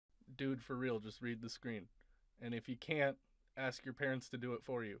dude, for real, just read the screen. And if you can't, ask your parents to do it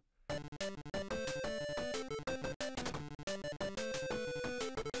for you.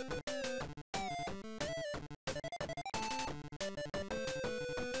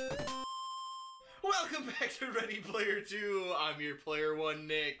 Welcome back to Ready Player 2. I'm your player 1,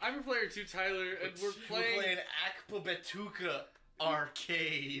 Nick. I'm your player 2, Tyler, and we're playing Akpobatuka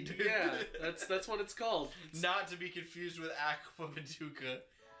Arcade. Yeah, that's what it's called. Not to be confused with Akpobatuka.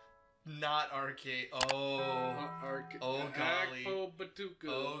 Not arcade. Oh golly. Akpobatuka.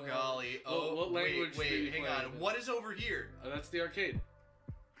 Oh golly. Oh, what language? Wait, hang on. What is over here? That's the arcade.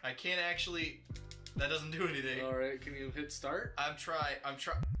 I can't actually. That doesn't do anything. All right, can you hit start? I'm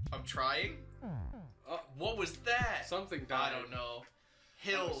trying. What was that? Something died. I don't know.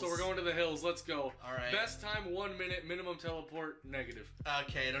 Hills. So we're going to the hills. Let's go. All right. Best time 1 minute. Minimum teleport negative.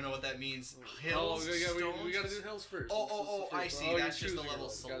 Okay, I don't know what that means. Hills. Oh, yeah, we gotta do the hills first. Oh, I see. Oh, that's just the level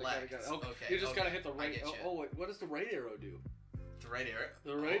select. Okay, you just gotta hit the right. Oh, wait, what does the right arrow do? The right arrow.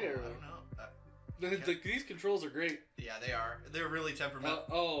 The right arrow. I don't know. These controls are great. Yeah, they are. They're really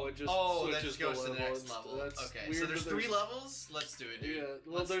temperamental. It just that just goes to the next level. Okay, so there's 3 levels. Let's do it, dude. Yeah.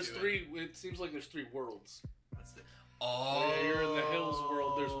 Well, there's 3. It seems like there's 3 worlds. Oh, yeah, you're in the hills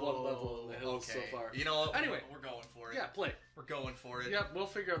world. There's 1 level in the hills so far. You know what? Anyway, we're going for it. Yeah, play. We're going for it. Yeah, we'll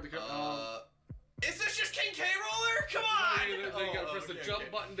figure out the. Is this just King K Roller? Come on! You gotta press the jump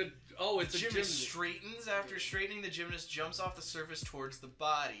button to. Oh, it's the a gymnast straightens. After straightening, the gymnast jumps off the surface towards the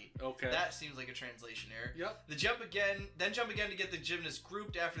body. Okay. That seems like a translation error. Yep. Then jump again to get the gymnast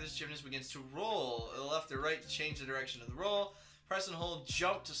grouped. After this, gymnast begins to roll the left or right to change the direction of the roll. Press and hold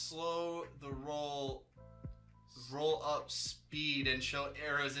jump to slow the roll up speed and show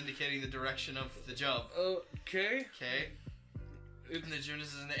arrows indicating the direction of the jump. Okay. Okay. And the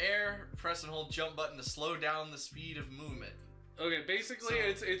gymnast is in the air. Press and hold jump button to slow down the speed of movement. Okay, basically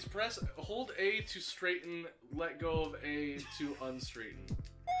it's hold A to straighten, let go of A to unstraighten.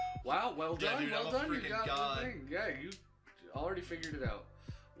 Wow, well done, dude, well I'm done. a You got god. the thing. Yeah, you already figured it out.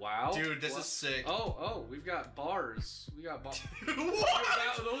 Wow. Dude, this is sick. Oh, we've got bars. We got bars. What?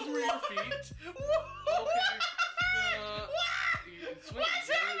 Those were your feet. What? Okay. Swing. What's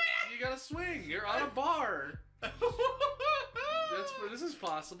happening? You gotta swing. You're on a bar. This is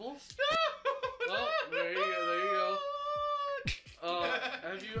possible. Oh, there you go.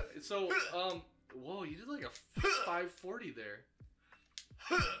 Have you? So, whoa, you did like a 540 there.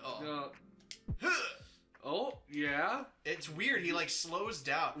 Oh, yeah. It's weird. He like slows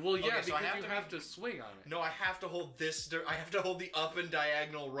down. Well, yeah, okay, so because you have to swing on it. No, I have to hold this. I have to hold the up and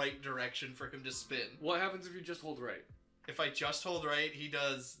diagonal right direction for him to spin. What happens if you just hold right? If I just hold right, he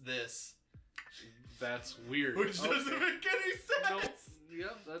does this. That's weird. Which doesn't make any sense. Nope.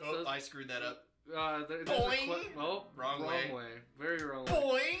 Yep, that's. I screwed that up. Boing! Wrong way. Very wrong way.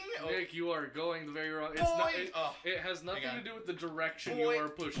 Boing! Nick, you are going the very wrong. It has nothing to do with the direction you are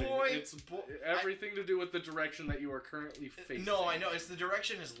pushing. It's everything to do with the direction that you are currently facing. No, I know. It's the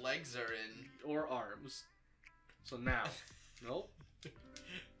direction his legs are in. Or arms. So now. Nope.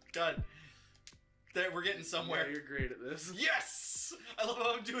 God. We're getting somewhere. Yeah, you're great at this. Yes! I love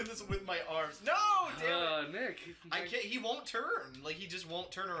how I'm doing this with my arms. No! Damn it! Nick. I can't. He won't turn. Like, he just won't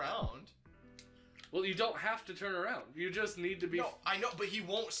turn around. Well, you don't have to turn around. You just need to be... No, I know, but he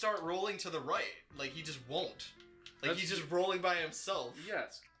won't start rolling to the right. Like, he just won't. Like, he's just rolling by himself.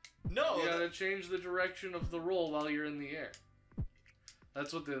 Yes. No! You gotta change the direction of the roll while you're in the air.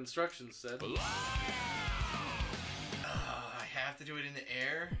 That's what the instructions said. I have to do it in the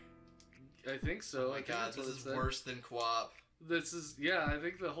air? I think so. Oh my god, this is worse than co-op. This is... Yeah, I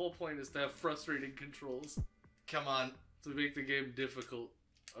think the whole point is to have frustrating controls. Come on. To make the game difficult.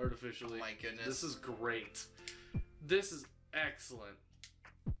 Artificially. Oh my goodness. This is great. This is excellent.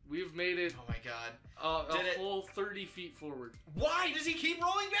 We've made it. Oh my god. A whole 30 feet forward. Why does he keep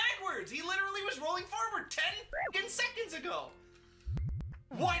rolling backwards? He literally was rolling forward 10 seconds ago.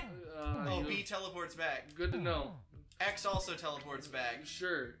 What? B teleports back. Good to know. X also teleports back.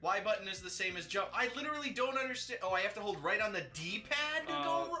 Sure. Y button is the same as jump. I literally don't understand. Oh, I have to hold right on the D-pad to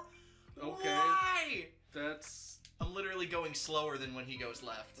go. Okay. Why? That's... I'm literally going slower than when he goes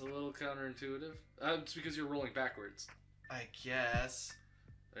left. A little counterintuitive. It's because you're rolling backwards. I guess.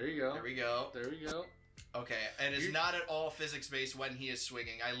 There you go. There we go. There we go. Okay, and it's not at all physics-based when he is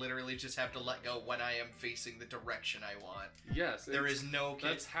swinging. I literally just have to let go when I am facing the direction I want. Yes. There is no...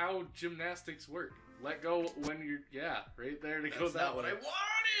 That's how gymnastics work. Let go when you're... Yeah, right there to go that way. That's not what I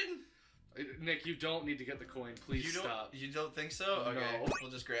wanted! Nick, you don't need to get the coin. Please stop. You don't think so? Okay, no.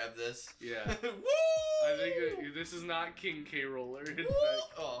 we'll just grab this. Yeah. Woo! I think this is not King K Roller. In fact,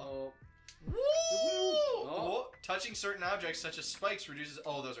 Woo! Oh. Touching certain objects such as spikes reduces.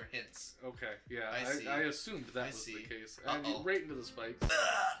 Oh, those are hints. Okay, yeah, I see. I assumed that was the case. And right into the spikes.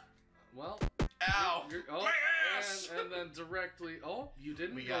 Well. Ow! Oh, my ass! And then directly. Oh, you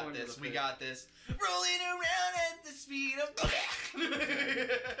didn't. We got this. We got this. Rolling around at the speed of.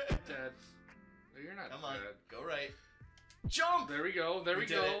 Dead. You're not Come on. dead. Go right. Jump! There we go. There we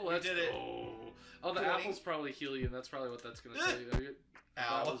go. Let's did it. go. Oh, the apples probably heal you, and that's probably what that's gonna tell you.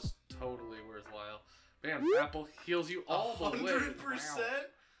 Ow. That was totally worthwhile. Bam! Apple heals you all the way. 100%.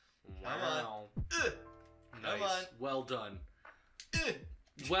 Wow. Come on. Nice. Come on. Well done.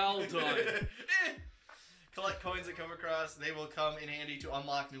 Well done. Collect coins that come across. They will come in handy to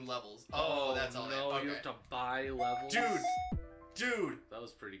unlock new levels. Oh, that's all. No, okay. you have to buy levels. Dude. That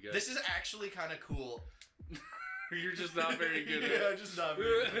was pretty good. This is actually kind of cool. You're just not very good at it. Yeah, just not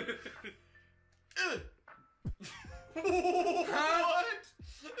very good. What?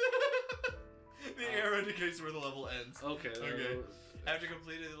 The arrow indicates where the level ends. Okay. After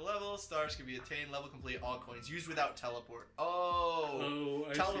completing the level, stars can be attained. Level complete. All coins used without teleport. Oh,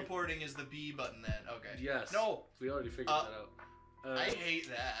 teleporting is the B button then. Okay. Yes. No. We already figured that out. I hate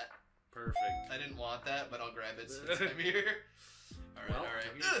that. Perfect. I didn't want that, but I'll grab it since I'm here. All right. All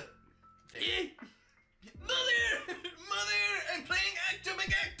right. Mother, I'm playing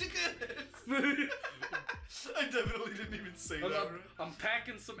Akpobatuka. I definitely didn't even say that. I'm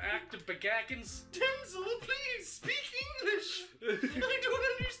packing some Akpobatukas. Damsel, please speak English. I don't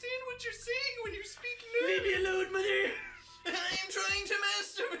understand what you're saying when you speak English. Leave me alone, mother. I am trying to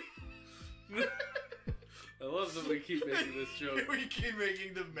masturbate. I love that we keep making this joke. We keep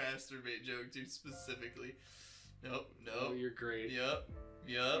making the masturbate joke too specifically. Nope. Oh, you're great. Yup.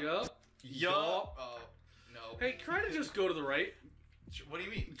 Oh, no. Hey, try to just go to the right. What do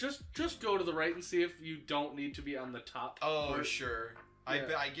you mean? Just go to the right and see if you don't need to be on the top. Oh, part. Sure.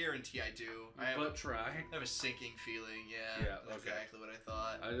 Yeah. I guarantee I do. Try. I have a sinking feeling. Yeah. That's exactly what I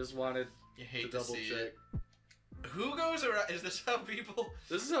thought. I just wanted to double check. Who goes around? Is this how people?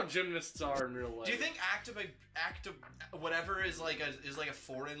 This is how gymnasts are in real life. Do you think whatever is like a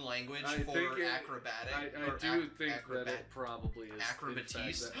foreign language for acrobatic? I do think that it probably is.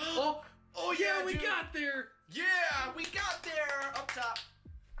 Acrobatis. Oh yeah, we got there. Yeah, we got there up top.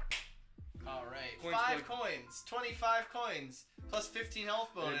 All right, 5 coins, 25 coins, plus 15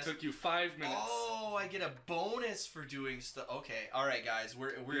 health bonus. It took you 5 minutes. Oh, I get a bonus for doing stuff. Okay, all right, guys,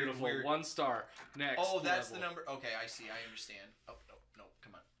 we're 1 star. Next. Oh, that's level. the number. Okay, I see. I understand. Oh no,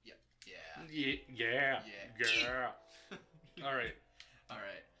 come on. Yeah. All right.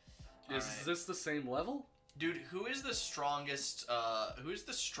 Is this the same level? Dude, who is the strongest? Who's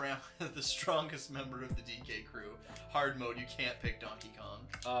the strongest member of the DK crew? Hard mode, you can't pick Donkey Kong.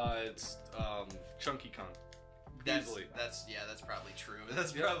 It's Chunky Kong. That's Easily. That's probably true.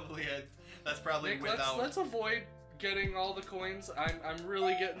 That's probably it. That's probably Nick, without. Let's avoid getting all the coins. I'm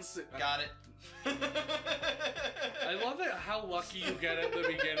really getting sick. Got it. I love it how lucky you get at the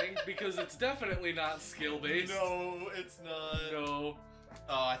beginning because it's definitely not skill based. No, it's not. No.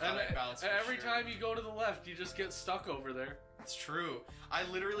 Oh, I thought I bounced. Every time you go to the left, you just get stuck over there. It's true. I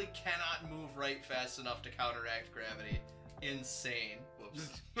literally cannot move right fast enough to counteract gravity. Insane.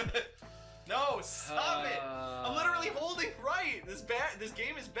 Whoops. No, stop it! I'm literally holding right. This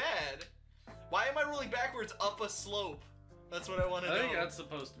game is bad. Why am I rolling backwards up a slope? That's what I want to know. I think that's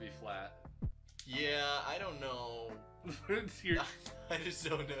supposed to be flat. Yeah, I don't know. I just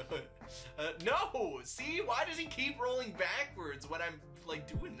don't know. No! See? Why does he keep rolling backwards when I'm, like,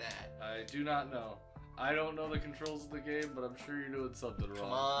 doing that? I do not know. I don't know the controls of the game, but I'm sure you're doing something wrong.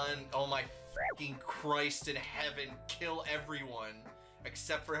 Come on. Oh my fucking Christ in heaven. Kill everyone.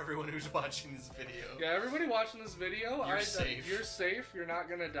 Except for everyone who's watching this video. Yeah, everybody watching this video, you're safe. You're safe. You're not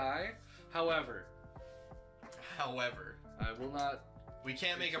gonna die. However, I will not. We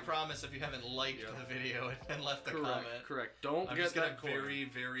can't make a promise if you haven't liked the video and left a comment. Correct. Don't I'm get just gonna that coin.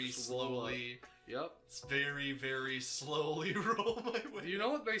 very slowly. Yep. Very slowly roll my way. You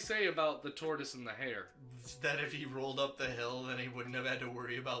know what they say about the tortoise and the hare? That if he rolled up the hill, then he wouldn't have had to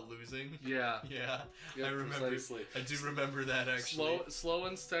worry about losing. Yeah. Yeah. Yep, I remember. Precisely. I do remember that actually. Slow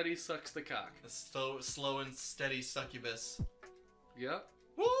and steady sucks the cock. Slow and steady succubus. Yep.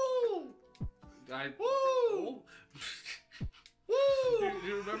 Woo! Woo! Woo!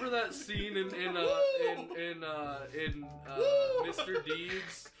 You remember that scene in Mr.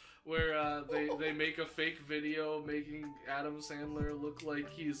 Deeds where they make a fake video making Adam Sandler look like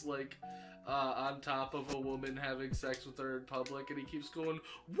he's like on top of a woman having sex with her in public, and he keeps going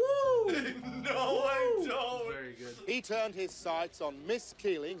woo. No, I don't. Very good. He turned his sights on Miss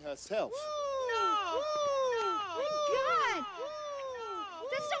Keeling herself. No! My God!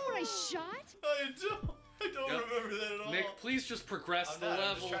 That's not what I shot. I don't remember that at all. Nick, please just progress the I'm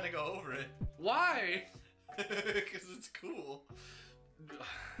level. just trying to go over it. Why? Because it's cool.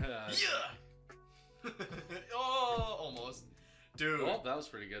 Yeah. Oh, almost. Dude. Well, that was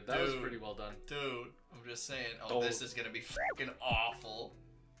pretty good. That was pretty well done. Dude, I'm just saying. Oh, this is gonna be fucking awful.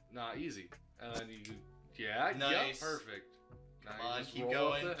 Nah, easy. And then you, yeah, Nice. yeah, perfect. Come Now you on, just keep roll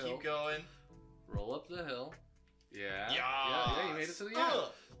going, up the hill. keep going. Roll up the hill. Yeah. Yes. Yeah, you made it to the end.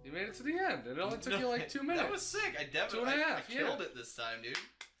 You made it to the end. It only took you like 2 minutes. That was sick. I definitely 2.5, I killed it this time, dude.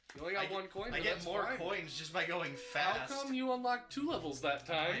 You only got 1 coin. I but get that's more fine. coins just by going fast. How come you unlocked 2 levels that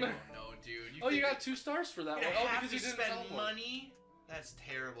I time? don't know, dude. Oh, you got 2 stars for that one. Oh, have because to you didn't spend teleport. money? That's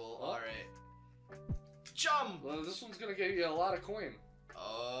terrible. Oh. Alright. Jump! Well, this one's gonna give you a lot of coin.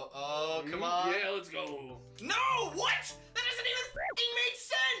 Oh, come on. Yeah, let's go. No! What? That doesn't even fucking make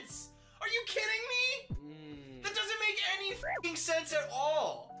sense! Are you kidding me? That doesn't make any fucking sense at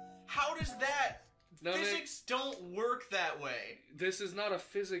all. How does that? No, Physics don't work that way. This is not a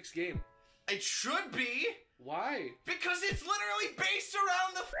physics game. It should be. Why? Because it's literally based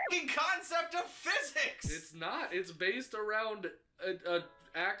around the fucking concept of physics. It's not. It's based around a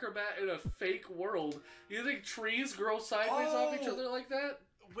acrobat in a fake world. You think trees grow sideways off each other like that?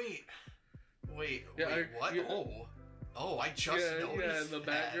 Wait, Yeah, what? Oh, I just noticed. Yeah, in the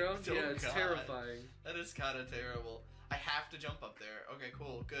background. Oh, Yeah, it's God. terrifying. That is kind of terrible. I have to jump up there. Okay,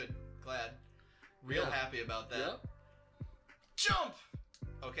 cool, good, glad. Real happy about that. Yep. Jump!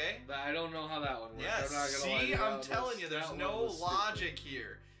 Okay. I don't know how that one works. Yes, I'm not gonna lie to see, you, I'm telling you, there's that no one was logic stupid.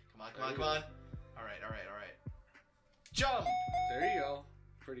 here. Come on, come There on, you come go. on. All right. Jump! There you go.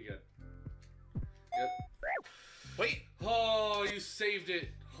 Pretty good. Yep. Wait, Oh, you saved it.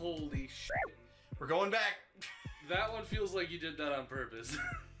 Holy shit. we're going back. That one feels like you did that on purpose.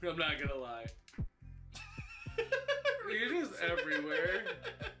 I'm not gonna lie. You're just everywhere.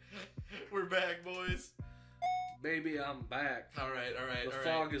 We're back, boys. Baby, I'm back. All right. The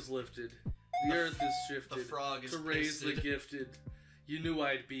fog is lifted. The earth is shifted. The frog is to raise the pisted. gifted. You knew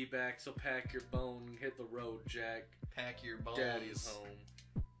I'd be back, so pack your bone and hit the road, Jack. Pack your bones. Daddy's home.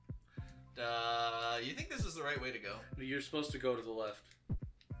 You think this is the right way to go? You're supposed to go to the left.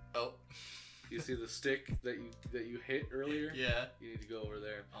 Oh. You see the stick that you hit earlier? Yeah. You need to go over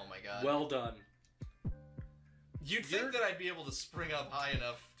there. Oh my god. Well done. You'd think that I'd be able to spring up high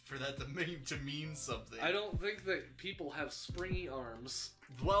enough for that to mean something. I don't think that people have springy arms.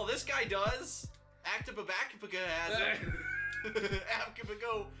 Well, this guy does. Akpobatuka has it.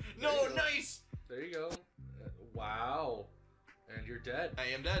 Akpobatuka. No, nice. There you go. Wow. And you're dead. I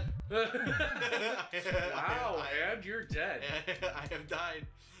am dead. Wow, and you're dead. I have died.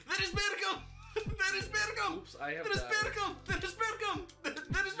 That is Bergam! That is Bergam! Oops, I have That is died. Bergam! That is Bergam!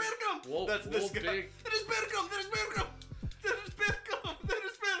 That is Bergam! Whoa, That's this whoa, guy. big. That is Bergam! That is Bergam! That is Bergam! That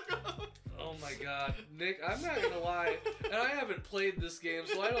is Bergam! Oh my god. Nick, I'm not gonna lie, and I haven't played this game,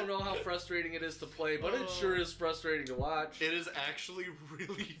 so I don't know how frustrating it is to play, but it sure is frustrating to watch. It is actually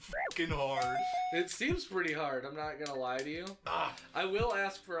really fucking hard. It seems pretty hard, I'm not gonna lie to you. Ah. I will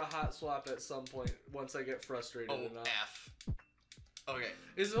ask for a hot swap at some point once I get frustrated Oh, enough. F. Okay.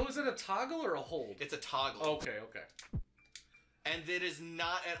 Is it a toggle or a hold? It's a toggle. Okay. And it is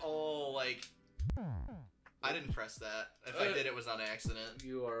not at all like... I didn't press that. If I did, it was on accident.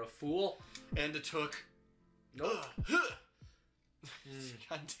 You are a fool. And it took... Nope.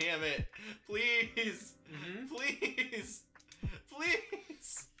 God damn it. Please. Mm-hmm. Please.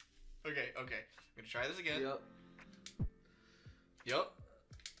 Please. Okay. I'm gonna try this again. Yep.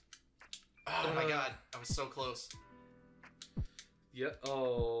 Oh my god. I was so close.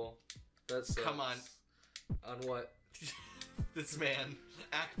 Oh. That's Come on. On what? This man.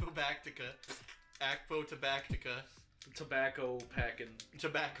 Akpobatuka. Tobacco packing.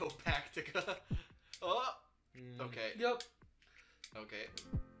 Tobacco Pactica. Oh. Okay. Yep. Okay.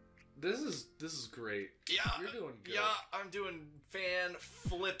 This is great. Yeah. You're doing good. Yeah, I'm doing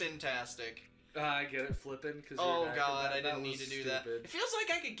fan-flippin-tastic. I get it, flipping because. Oh god, I didn't need to do that. stupid. It feels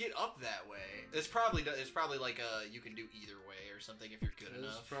like I could get up that way. It's probably like you can do either way or something if you're good It's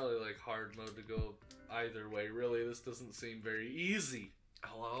enough. probably like hard mode to go either way. Really, this doesn't seem very easy.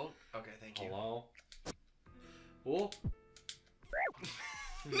 Hello? Okay, thank you. Hello. Oh.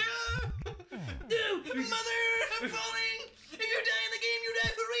 No! Mother, I'm falling! If you die in the game, you die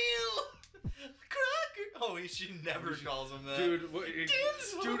for real! Croc! Oh, she never calls him that.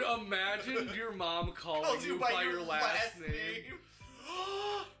 Dude, imagine your mom calling Calls you by your last name.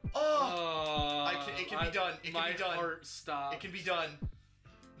 Oh! It can be done. It can my be done. heart stopped. It can be done.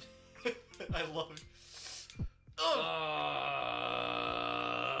 I love it.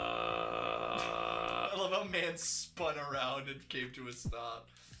 I love how man spun around and came to a stop.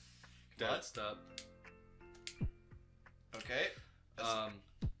 Dead step. Okay. Um.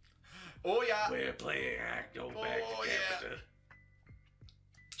 Oh yeah. We're playing Akpobatuka. Yeah.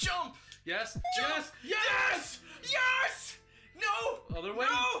 Jump. Yes. Jump. Yes. Yes. Yes. No. Other way.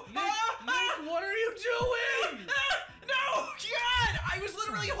 No. Nick, what are you doing? No. God. I was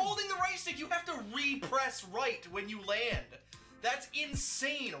literally holding the right stick. You have to repress right when you land. That's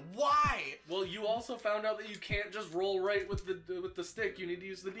insane. Why? Well, you also found out that you can't just roll right with the stick. You need to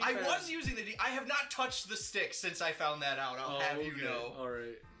use the D-pad. I was using the D. I have not touched the stick since I found that out. I'll have you know. All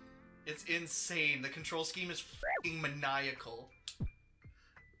right. It's insane. The control scheme is f***ing maniacal.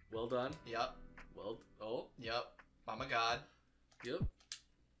 Well done. Yep. Oh. Yep. Oh my god. Yep.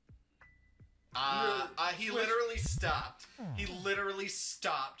 He literally stopped. He literally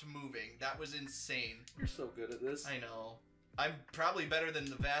stopped moving. That was insane. You're so good at this. I know. I'm probably better than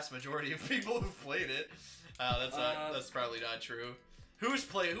the vast majority of people who've played it. That's probably not true.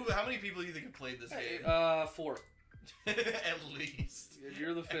 How many people do you think have played this game? 4. At least.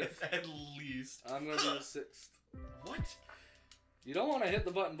 You're the 5th. At least. I'm gonna be the 6th. What? You don't want to hit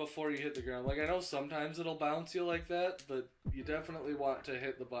the button before you hit the ground. Like, I know sometimes it'll bounce you like that, but you definitely want to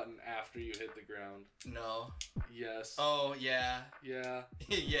hit the button after you hit the ground. No. Yes. Oh, yeah. Yeah.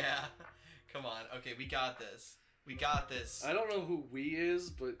 Yeah. Come on. Okay, we got this. We got this. I don't know who we is,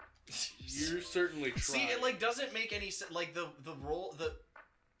 but you're certainly trying. See, it, like, doesn't make any sense. Like, the roll,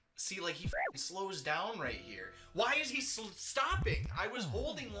 See, like, he f***ing slows down right here. Why is he stopping? I was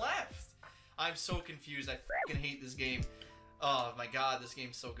holding left. I'm so confused. I f***ing hate this game. Oh my god, this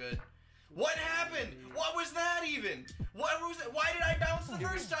game's so good. What happened? What was that even? What was it? Why did I bounce the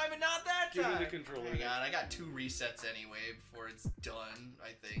first time and not that time? Give me the controller. Hang on, I got 2 resets anyway before it's done,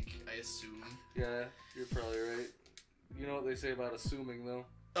 I think. I assume. Yeah, you're probably right. You know what they say about assuming, though?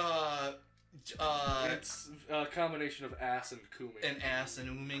 It's a combination of ass and cooming. An ass and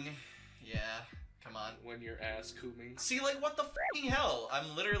ooming. Yeah, come on. When you're ass cooming. See, like, what the f***ing hell?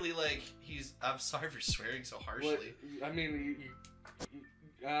 I'm literally like, I'm sorry for swearing so harshly. What, I mean,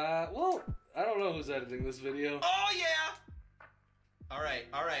 well, I don't know who's editing this video. Oh, yeah! Alright.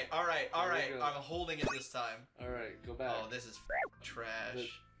 I'm holding it this time. Alright, go back. Oh, this is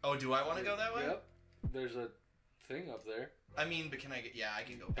trash. Oh, do I want to go that way? Yep. There's a thing up there. I mean, but can I get... Yeah, I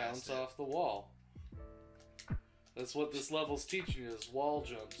can go past Bounce off the wall. That's what this level's teaching you, is wall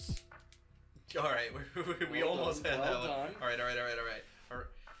jumps. Alright, we Well almost done, had well that done. one. Alright.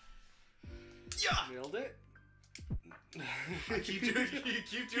 Yeah! Nailed it. You keep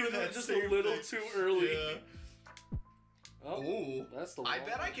doing that just same a little thing. too early. Yeah. Oh, Ooh. that's the I wall.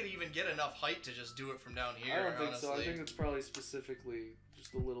 bet I could even get enough height to just do it from down here, I don't think honestly. so. I think it's probably specifically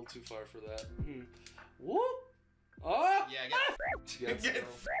just a little too far for that. Whoop! Oh! Yeah, Yes,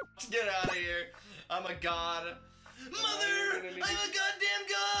 get out of here. I'm a god. Mother! I'm a goddamn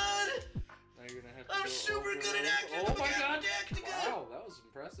god! Now you're gonna have to I'm go super over good at and acting. over. Oh my god! Wow. Wow, that was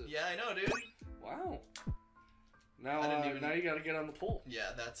impressive. Yeah, I know, dude. Wow. I Now, didn't even- now you gotta get on the pole.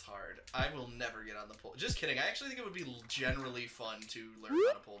 Yeah, that's hard. I will never get on the pole. Just kidding. I actually think it would be generally fun to learn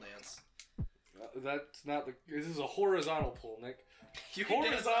how to pole dance. That's not the. This is a horizontal pole, Nick. You can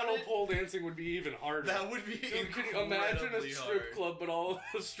dance on Horizontal it? pole dancing would be even harder. That would be Dude, can you imagine a incredibly strip hard. club, but all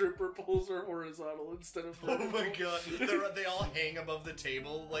the stripper poles are horizontal instead of Oh vertical? my god. They all hang above the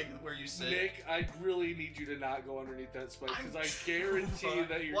table, like where you sit. Nick, I really need you to not go underneath that spike, because I guarantee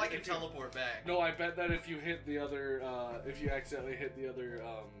that you're. Well, I can if you- teleport back. No, I bet that if you hit the other, if you accidentally hit the other,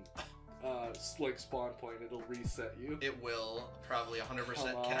 like spawn point, it'll reset you. It will, probably 100%.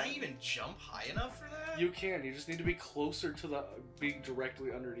 Come Can I on. even jump high enough for that? You can. You just need to be closer to the being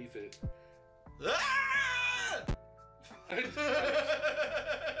directly underneath it. Ah! That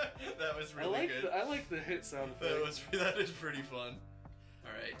was really good. I like the hit sound effect. That is pretty fun.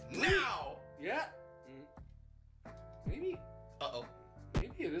 All right, now. Yeah. Maybe. Uh-oh. Maybe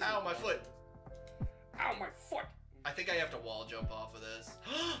it is. Ow, my foot. Ow, my foot. I think I have to wall jump off of this.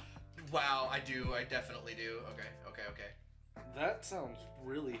 Wow, I do. I definitely do. Okay. That sounds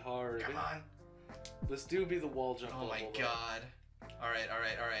really hard. Come on. Let's do be the wall jump. Oh my level, god. All right.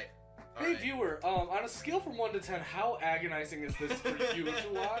 Hey viewer, on a scale from 1 to 10, how agonizing is this for you to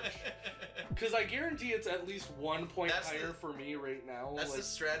watch? Because I guarantee it's at least 1 point higher for me right now. That's the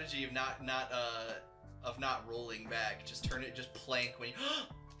strategy of not rolling back. Just plank when you.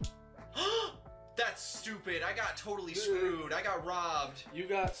 That's stupid. I got totally screwed. I got robbed. You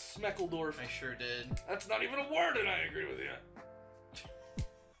got Smeckledorf. I sure did. That's not even a word, and I agree with you.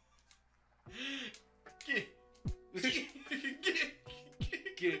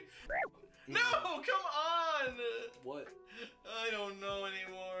 No, come on! on! What? I don't know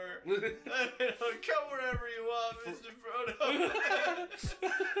anymore. Come wherever you want, Mr. Frodo.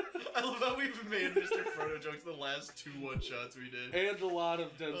 I love how we've made Mr. Frodo jokes the last 2 one-shots we did. And a lot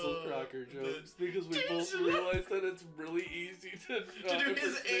of Denzel Crocker jokes, because we both realized that it's really easy to do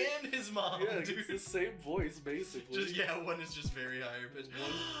his and his mom, yeah, dude. it's the same voice, basically. Just, yeah, one is just very higher pitch.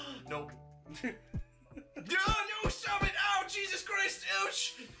 Nope. No, stop it! Ow, Jesus Christ,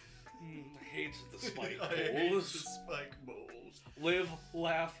 ouch! I hate the spike I hate the balls. spike balls. Live,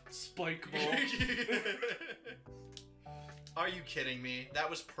 laugh, spike ball. Are you kidding me? That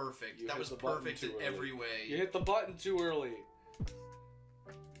was perfect. That was perfect in every way. You hit the button too early.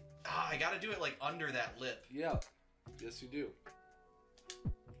 I gotta do it like under that lip. Yeah. Yes, you do.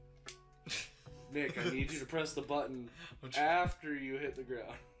 Nick, I need you to press the button after you hit the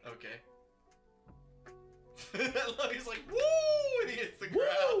ground. Okay. He's like, woo! And he hits the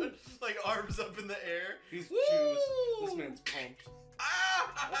ground. Like, arms up in the air. He's woo! juiced. This man's pumped.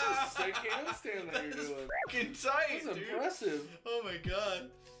 Ah! That's a sick handstand that you're doing. Fucking tight, That's dude. impressive. Oh my god.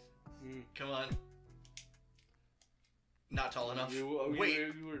 Come on. Not tall enough. Wait.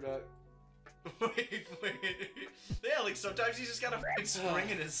 You were not. Wait. Yeah, like sometimes you just got a fucking spring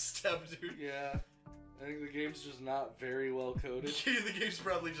in his step, dude. Yeah. I think the game's just not very well coded. The game's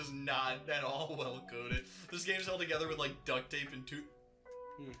probably just not at all well coded. This game's held together with like duct tape and two.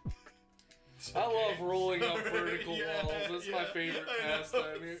 I love rolling up vertical walls. That's my favorite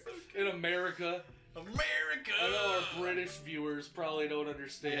pastime here. In America. I know our British viewers probably don't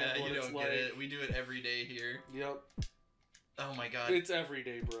understand what you it's don't like. get it. We do it every day here. Yep. Oh my god. It's every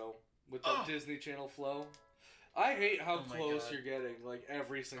day, bro. With that Disney Channel flow. I hate how close you're getting, like,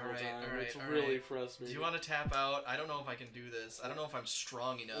 every single time. It's really frustrating. Do you want to tap out? I don't know if I can do this. I don't know if I'm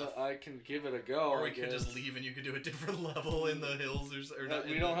strong enough. I can give it a go, Or we could just leave and you could do a different level in the hills or not.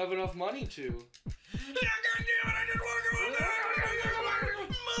 We don't have enough money to. God damn it, I just want to go there!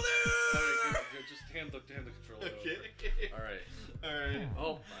 Mother! Alright, just hand the controller over. Alright.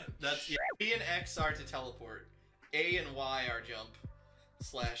 Oh, that's B and X are to teleport. A and Y are jump.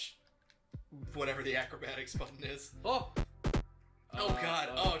 Slash whatever the acrobatics button is. Oh god.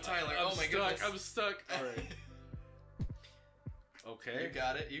 Tyler. Oh my goodness. I'm stuck. Alright. Okay.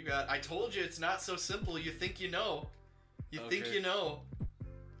 You got it. I told you it's not so simple. You think you know. You think you know.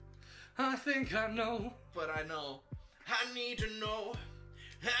 I think I know. But I know. I need to know.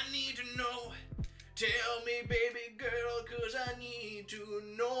 I need to know. Tell me, baby girl, cause I need to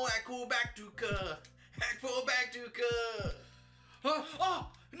know. Akpobatuka. Akpobatuka. Oh!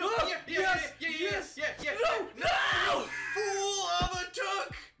 No! Yes! No! Fool of a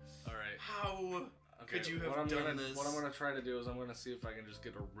took! Alright. How could you have done this? What I'm gonna try to do is I'm gonna see if I can just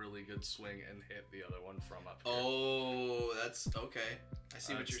get a really good swing and hit the other one from up here. Oh, that's okay. I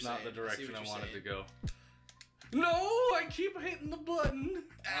see what you're saying. It's not the direction I wanted to go. No! I keep hitting the button!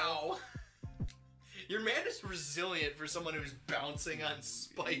 Ow! Your man is resilient for someone who's bouncing on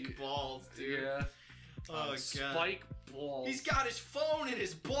spike balls, dude. Yeah. Oh, God. Spike balls. He's got his phone in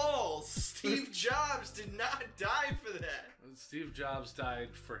his balls. Steve Jobs did not die for that. Steve Jobs died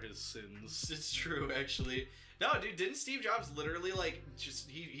for his sins. It's true, actually. No, dude, didn't Steve Jobs literally, like, just,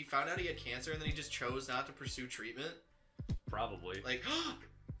 he found out he had cancer and then he just chose not to pursue treatment? Probably. Like,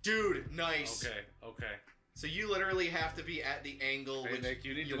 dude, nice. Okay. So you literally have to be at the angle. Hey, Nick,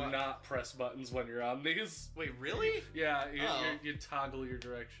 you need to not press buttons when you're on these. Wait, really? Yeah, you toggle your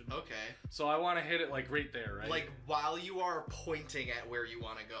direction. Okay. So I want to hit it like right there, right? Like while you are pointing at where you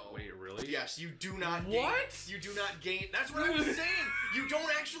want to go. Wait, really? Yes, you do not gain. What? You do not gain. That's what I was saying. You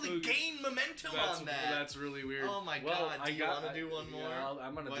don't actually gain momentum on that. That's really weird. Oh my god. Do you want to do one more? Yeah,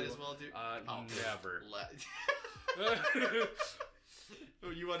 I'm gonna Might as well do. Never.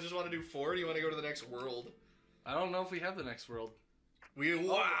 You just want to do 4? Or do you want to go to the next world? I don't know if we have the next world.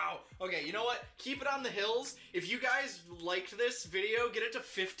 Wow. Okay, you know what? Keep it on the hills. If you guys liked this video, get it to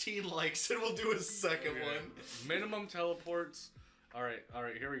 15 likes and we'll do a second one. Minimum teleports. Alright,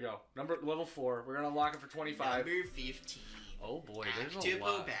 here we go. Level 4. We're gonna lock it for 25. Number 15. Oh boy, there's a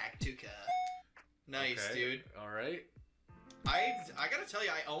lot. Akpobatuka. Nice, dude. Alright. I gotta tell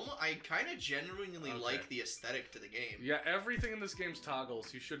you, I kind of genuinely like the aesthetic to the game. Yeah, everything in this game's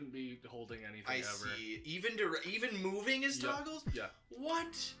toggles. You shouldn't be holding anything ever. I see. Even moving is toggles? Yeah.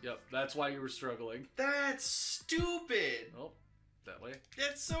 What? Yep, that's why you were struggling. That's stupid. Oh, that way.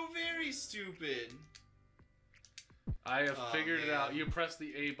 That's so very stupid. I have figured it out. You press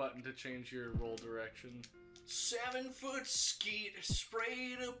the A button to change your roll direction. 7-foot skeet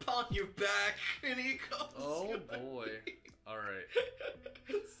sprayed upon your back, and he comes. Oh boy. Alright.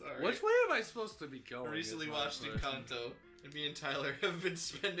 Sorry. Which way am I supposed to be going? I recently watched Encanto. And me and Tyler have been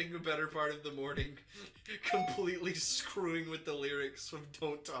spending the better part of the morning completely screwing with the lyrics of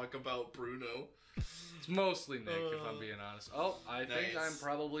Don't Talk About Bruno. It's mostly Nick, if I'm being honest. Oh, I think I'm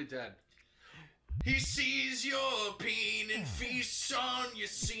probably dead. He sees your pain and feasts on your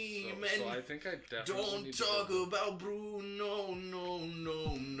seam. So I think I definitely don't need talk to about Bruno,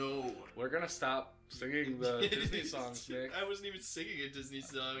 no. We're gonna stop singing the Disney songs, Nick. I wasn't even singing a Disney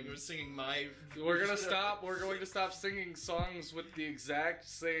song. I was singing my... We're going to stop singing songs with the exact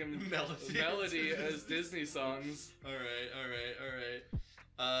same melody as Disney songs. Alright.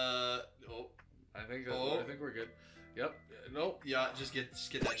 I think we're good. Yep. Nope. Yeah, just get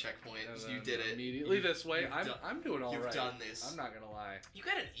that checkpoint. You did it. Immediately this way. I'm doing all right. You've done this. I'm not gonna lie. You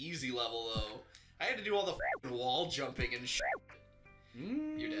got an easy level, though. I had to do all the f***ing wall jumping and shit.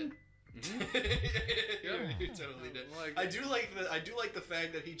 You did. You totally did. I do like the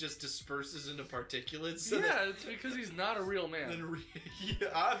fact that he just disperses into particulates. So it's because he's not a real man. Yeah,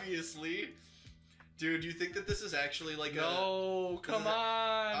 obviously. Dude, do you think that this is actually like come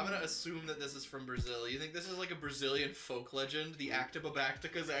on! I'm gonna assume that this is from Brazil. You think this is like a Brazilian folk legend? The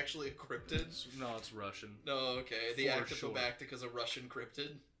Akpobatuka is actually a cryptid? No, it's Russian. No, okay. The Akpobatuka is a Russian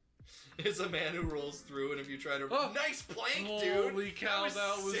cryptid. It's a man who rolls through, and if you try to... Oh, nice plank, dude! Holy cow,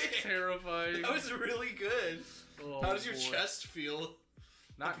 that was terrifying. That was really good. Oh, how does your chest feel?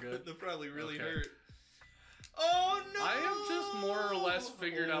 Not good. That probably really hurt. Oh, no! I have just more or less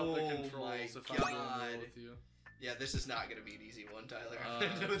figured out the controls, if I'm being real with you. Yeah, this is not going to be an easy one, Tyler.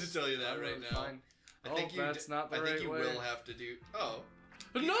 I'm going to tell you that right now. Fine. I think that's not the right way. I think you will have to do... Oh.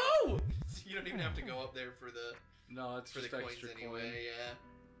 No! You don't even have to go up there for the... No, it's for just the coins extra anyway, coin. Yeah.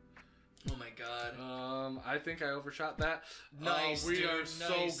 Oh my god. I think I overshot that. Nice, we dude, are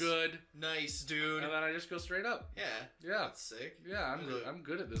so good. Nice, dude. And then I just go straight up. Yeah. Yeah. That's sick. Yeah, I'm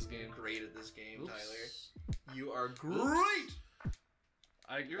good at this game. Great at this game, Oops. Tyler. You are great!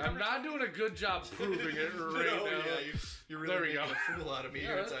 I'm not doing a good job proving it right now. Yeah, you're really making a fool out of me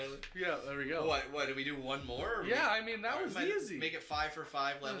here, Tyler. Yeah, there we go. What, did we do one more? Yeah, I mean, that was easy. Make it 5 for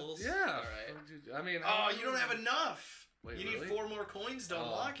 5 levels? Yeah. Alright. I mean... Oh, you don't have enough! Wait, you need 4 more coins to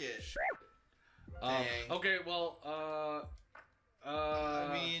unlock it. Dang. Okay, well, I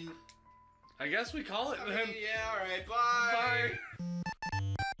mean... I guess we call it then. Yeah, alright, bye! Bye!